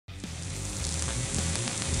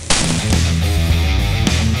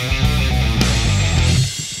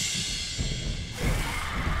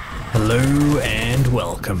Hello and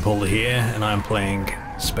welcome, Pauleh here, and I'm playing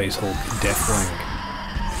Space Hulk Deathwing.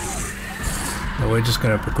 Now we're just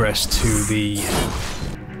going to progress to the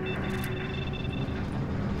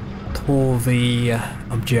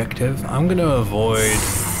objective. I'm going to avoid.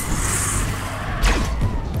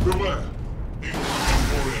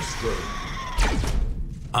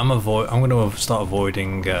 I'm going to start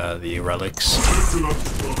avoiding the relics.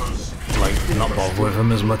 Like, not bother with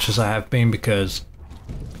them as much as I have been, because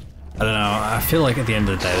I don't know, I feel like at the end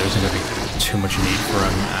of the day there isn't going to be too much need for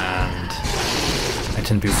them, and I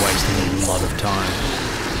tend to be wasting a lot of time.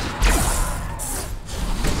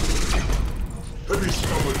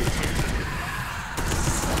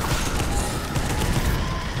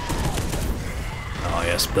 Oh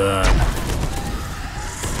yes, burn.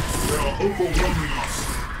 They are overwhelming us.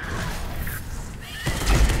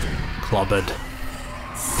 Clobbered.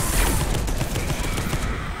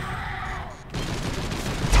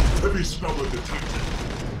 Heavy stubber detected.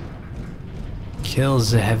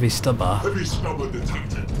 Kills the heavy stubber. Heavy stubber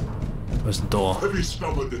detected. Where's the door? Heavy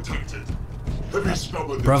stubber detected. Heavy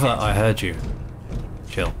stubber detected. Brother, I heard you.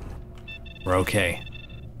 Chill. We're okay.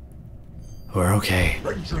 We're okay.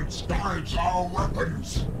 Vengeance guides our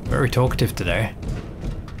weapons. Very talkative today.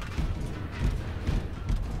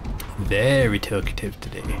 Very talkative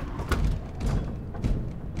today.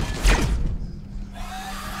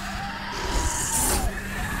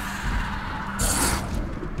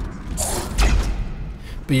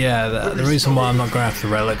 But yeah, the reason why I'm not going after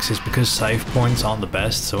the relics is because save points aren't the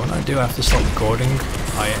best, so when I do have to stop recording,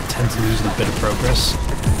 I tend to lose a bit of progress.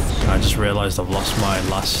 I just realised I've lost my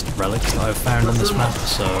last relics that I've found on this map,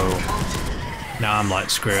 so now I'm like,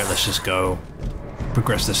 screw it, let's just go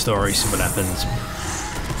progress the story, see what happens.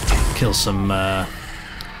 Kill some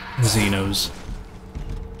xenos.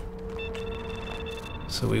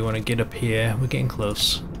 So we want to get up here, we're getting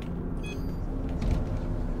close.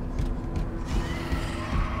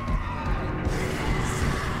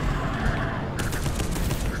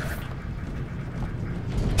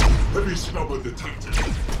 Heavy stubber detected.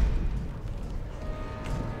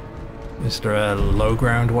 Is there a low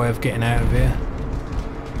ground way of getting out of here?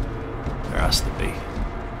 There has to be.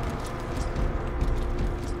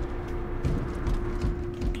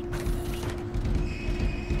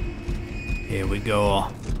 Here we go.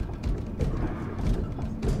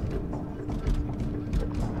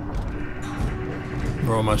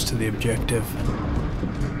 We're almost to the objective.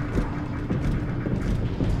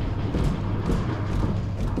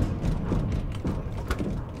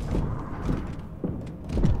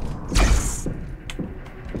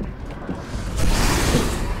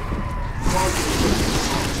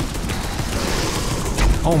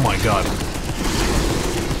 Oh my god.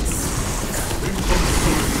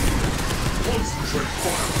 Concentrate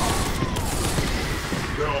firepower.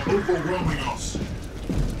 They are overwhelming us.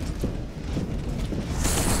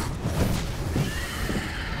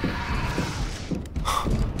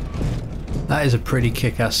 That is a pretty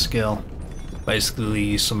kick-ass skill. Basically,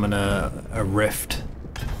 you summon a rift.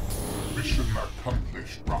 Mission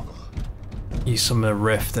accomplished, brother. You summon a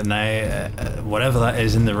rift, and they, whatever that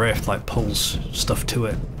is in the rift, like pulls stuff to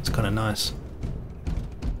it. It's kind of nice.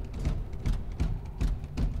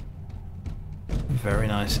 Very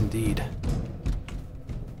nice indeed.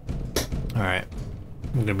 Alright,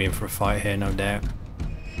 we're gonna be in for a fight here, no doubt.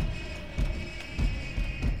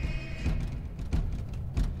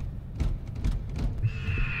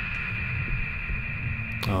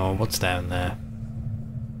 Oh, what's down there?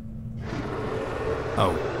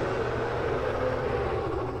 Oh.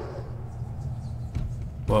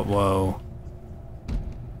 Whoa, whoa.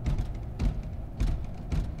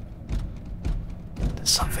 There's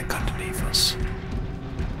something underneath us.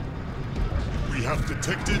 We have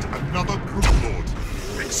detected another brood lord.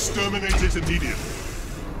 Exterminate it immediately.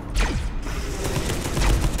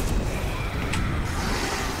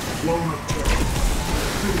 Blown up terror.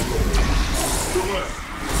 Brood lord. To the left.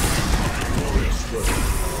 Glorious strength.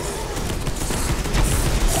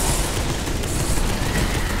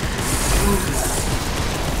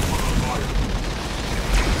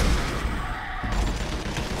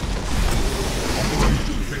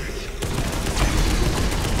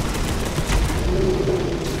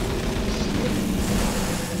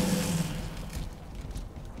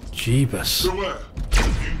 Jeebus. Beware.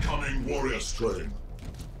 Incoming warrior strain.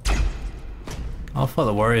 I thought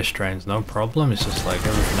the warrior strain's no problem, it's just like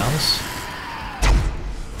everything else.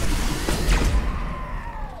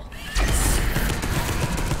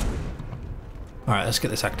 Alright, let's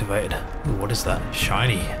get this activated. Ooh, what is that?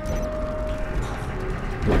 Shiny.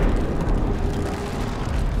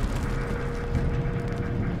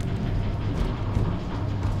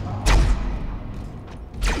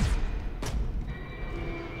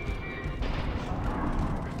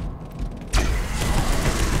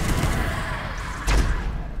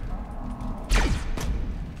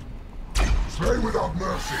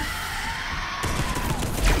 mercy.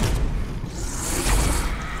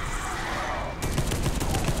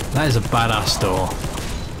 That is a badass door.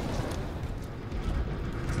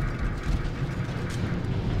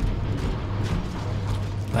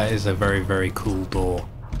 That is a very, very cool door.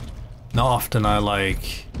 Not often I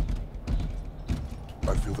like...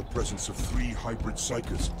 I feel the presence of 3 hybrid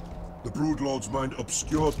Psykers. The Broodlord's mind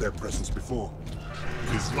obscured their presence before.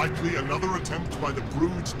 It is likely another attempt by the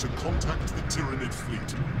broods to contact the Tyranid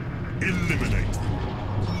fleet. Eliminate them.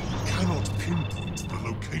 You cannot pinpoint the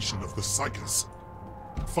location of the Psykers.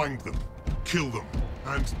 Find them, kill them,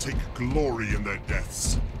 and take glory in their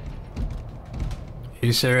deaths. Are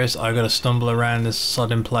you serious? I gotta stumble around this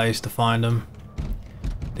sodden place to find them?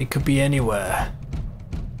 They could be anywhere.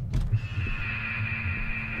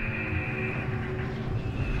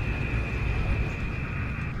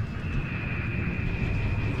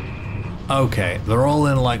 Okay, they're all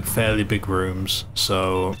in like fairly big rooms,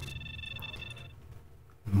 so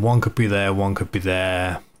one could be there, one could be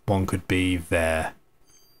there, one could be there.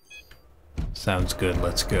 Sounds good,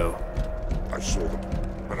 let's go. I saw them,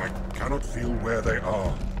 but I cannot feel where they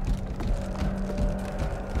are.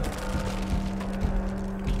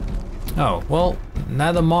 Oh, well,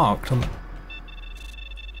 now they're marked.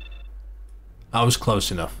 I was close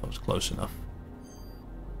enough, I was close enough.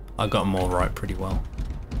 I got them all right pretty well.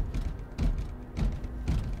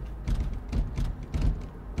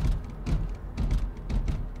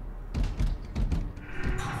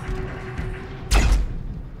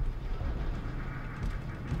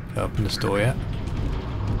 Open this door yet?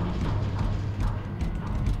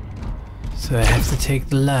 So I have to take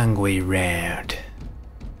the long way round.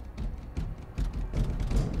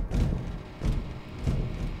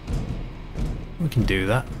 We can do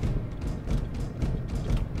that.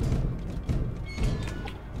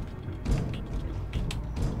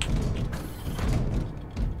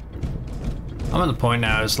 I'm at the point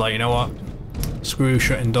now, it's like, you know what? Screw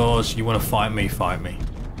shutting doors, you want to fight me, fight me.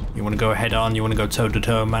 You want to go head on, you want to go toe to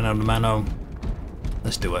toe, mano to mano.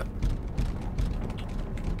 Let's do it.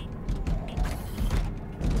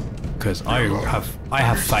 Because I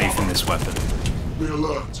have faith in this weapon. Be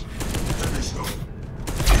alert. Heavy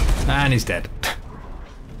stuff. And he's dead.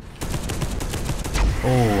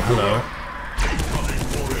 Oh, hello. Incoming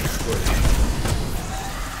warrior squad.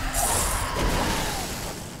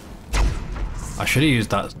 I should have used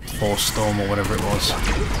that force storm or whatever it was.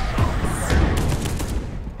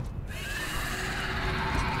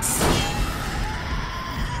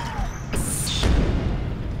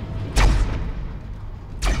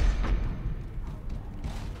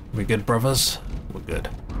 We good, brothers? We're good.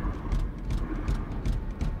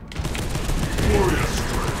 Warrior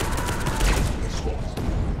squad.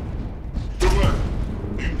 Beware.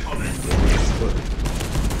 Incoming warrior squad.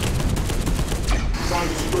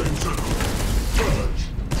 Side spring circle. Purge.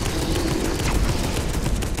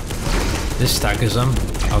 This staggers them.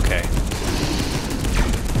 Okay.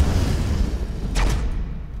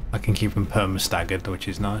 I can keep them perma-staggered, which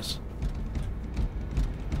is nice.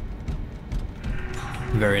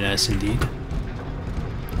 Very nice indeed.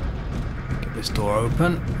 Get this door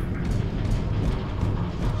open.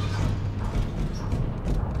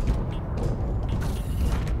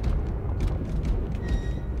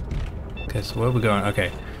 Okay, so where are we going?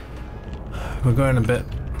 Okay. We're going a bit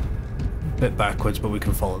backwards, but we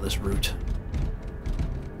can follow this route.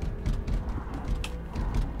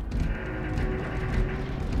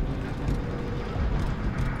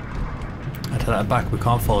 I take that back, we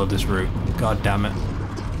can't follow this route. God damn it.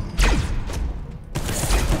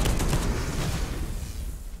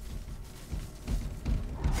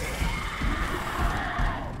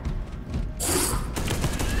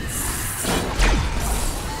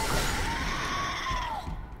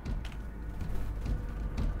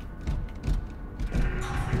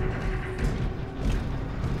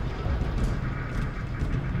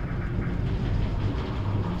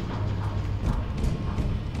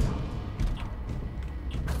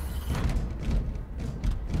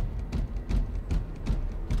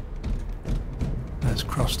 Let's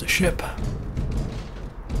cross the ship.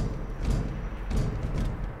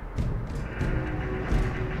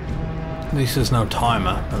 At least there's no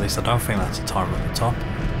timer. At least I don't think that's a timer at the top.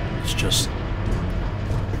 It's just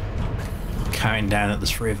counting down that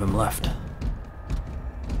there's 3 of them left.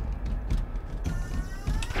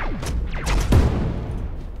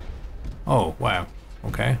 Oh, wow.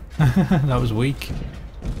 Okay. That was weak.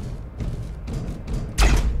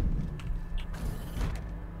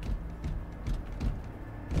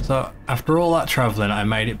 So, after all that travelling, I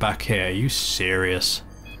made it back here. Are you serious?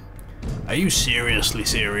 Are you seriously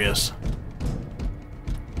serious?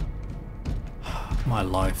 My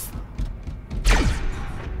life.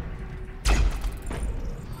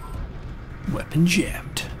 Weapon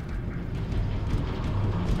jammed.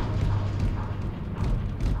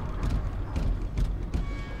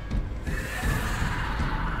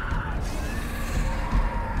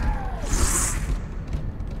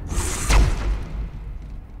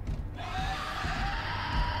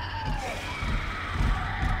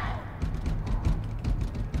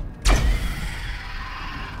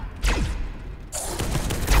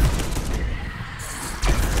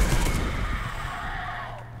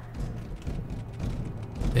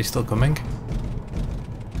 They still coming?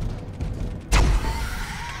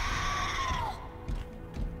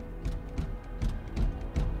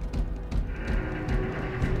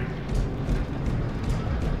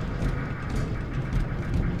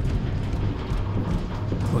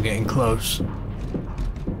 We're getting close.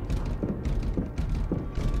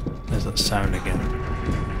 There's that sound again.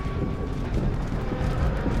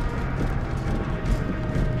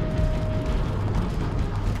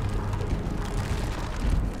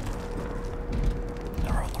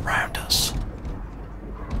 Around us.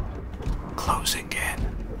 Closing in.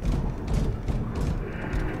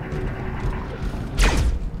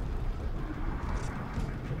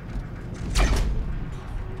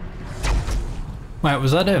 Wait,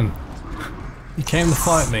 was that him? He came to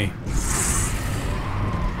fight me.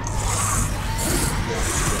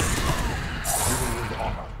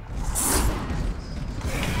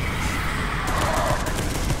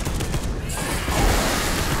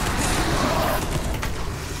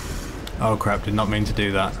 Oh crap, did not mean to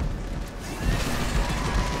do that.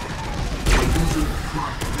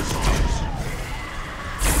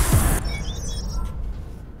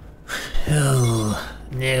 Oh,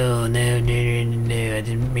 no, I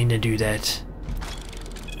didn't mean to do that.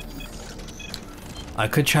 I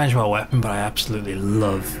could change my weapon, but I absolutely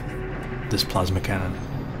love this plasma cannon.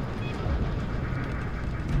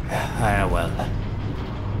 Ah, well.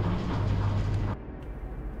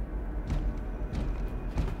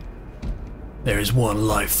 There is one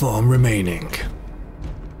life form remaining.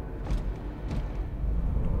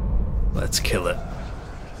 Let's kill it.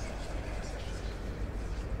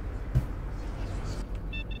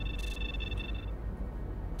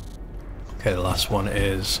 Okay, the last one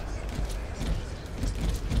is...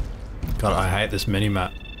 God, I hate this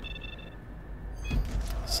minimap.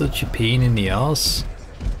 Such a pain in the arse.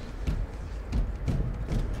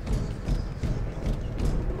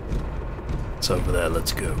 It's over there,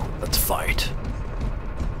 let's go. Let's fight.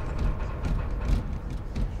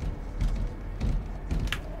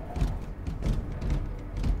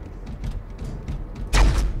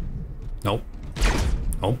 Nope.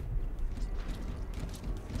 Nope.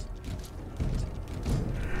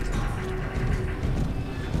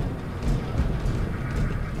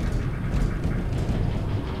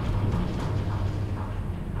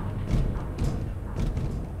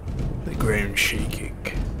 The ground shaking.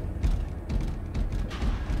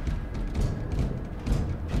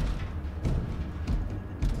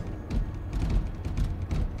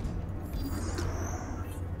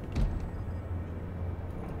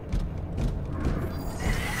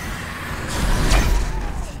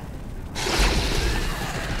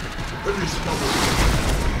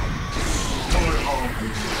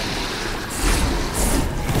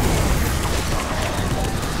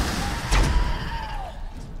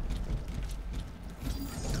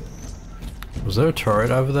 Was there a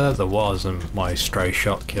turret over there? There was, and my stray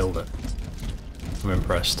shot killed it. I'm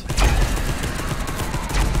impressed.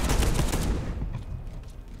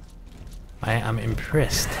 I am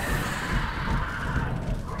impressed.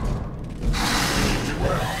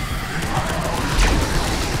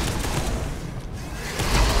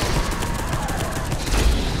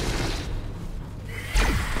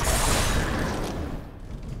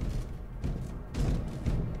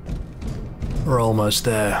 We're almost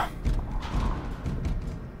there.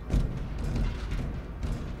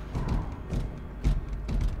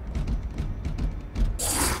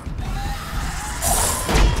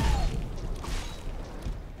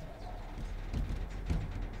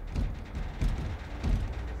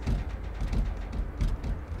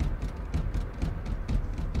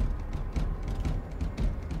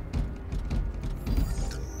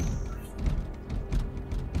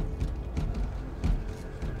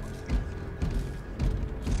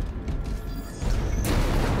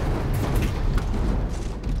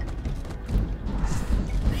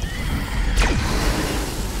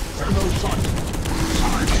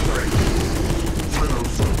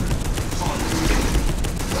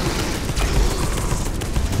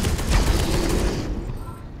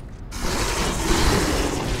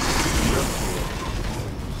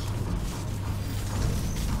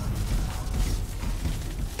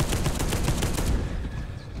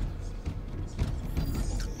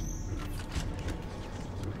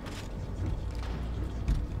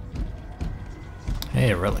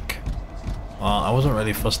 Hey, a relic. Well, I wasn't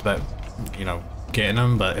really fussed about, you know, getting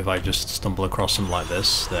them, but if I just stumble across them like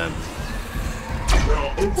this, then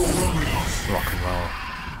rock and roll.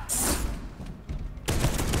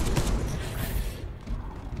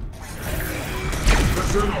 The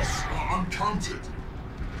xenos are uncounted.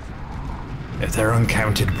 If they're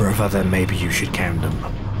uncounted, brother, then maybe you should count them.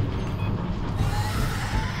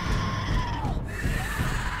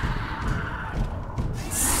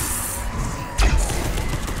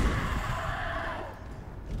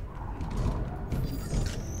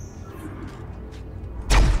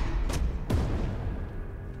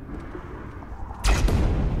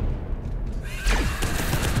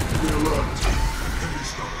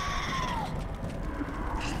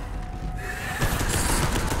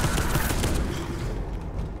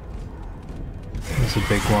 There's a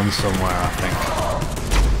big one somewhere, I think.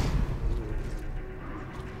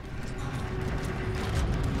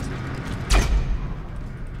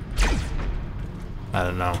 I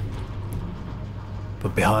don't know.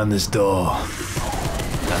 But behind this door,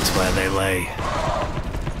 that's where they lay.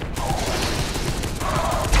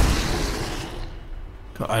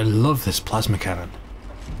 God, I love this plasma cannon.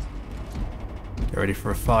 Get ready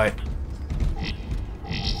for a fight.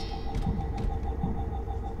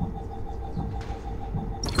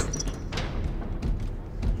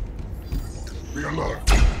 Be alert.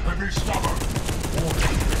 Heavy stubborn.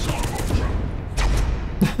 Warning, missile launcher.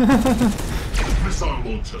 Missile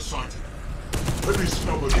launcher sighted. Heavy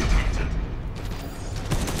stubborn detected.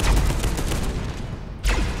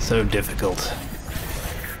 So difficult.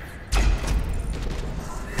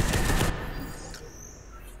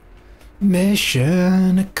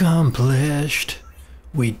 Mission accomplished.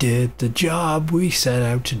 We did the job we set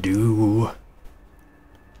out to do.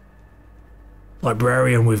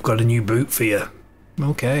 Librarian, we've got a new boot for you.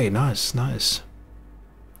 Okay, nice, nice.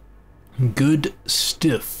 Good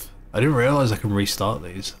stuff. I didn't realise I can restart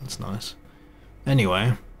these. That's nice.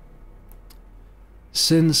 Anyway,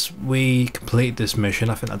 since we completed this mission,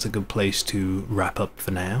 I think that's a good place to wrap up for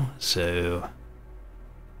now. So,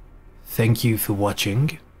 thank you for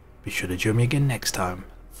watching. Be sure to join me again next time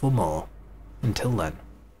for more. Until then.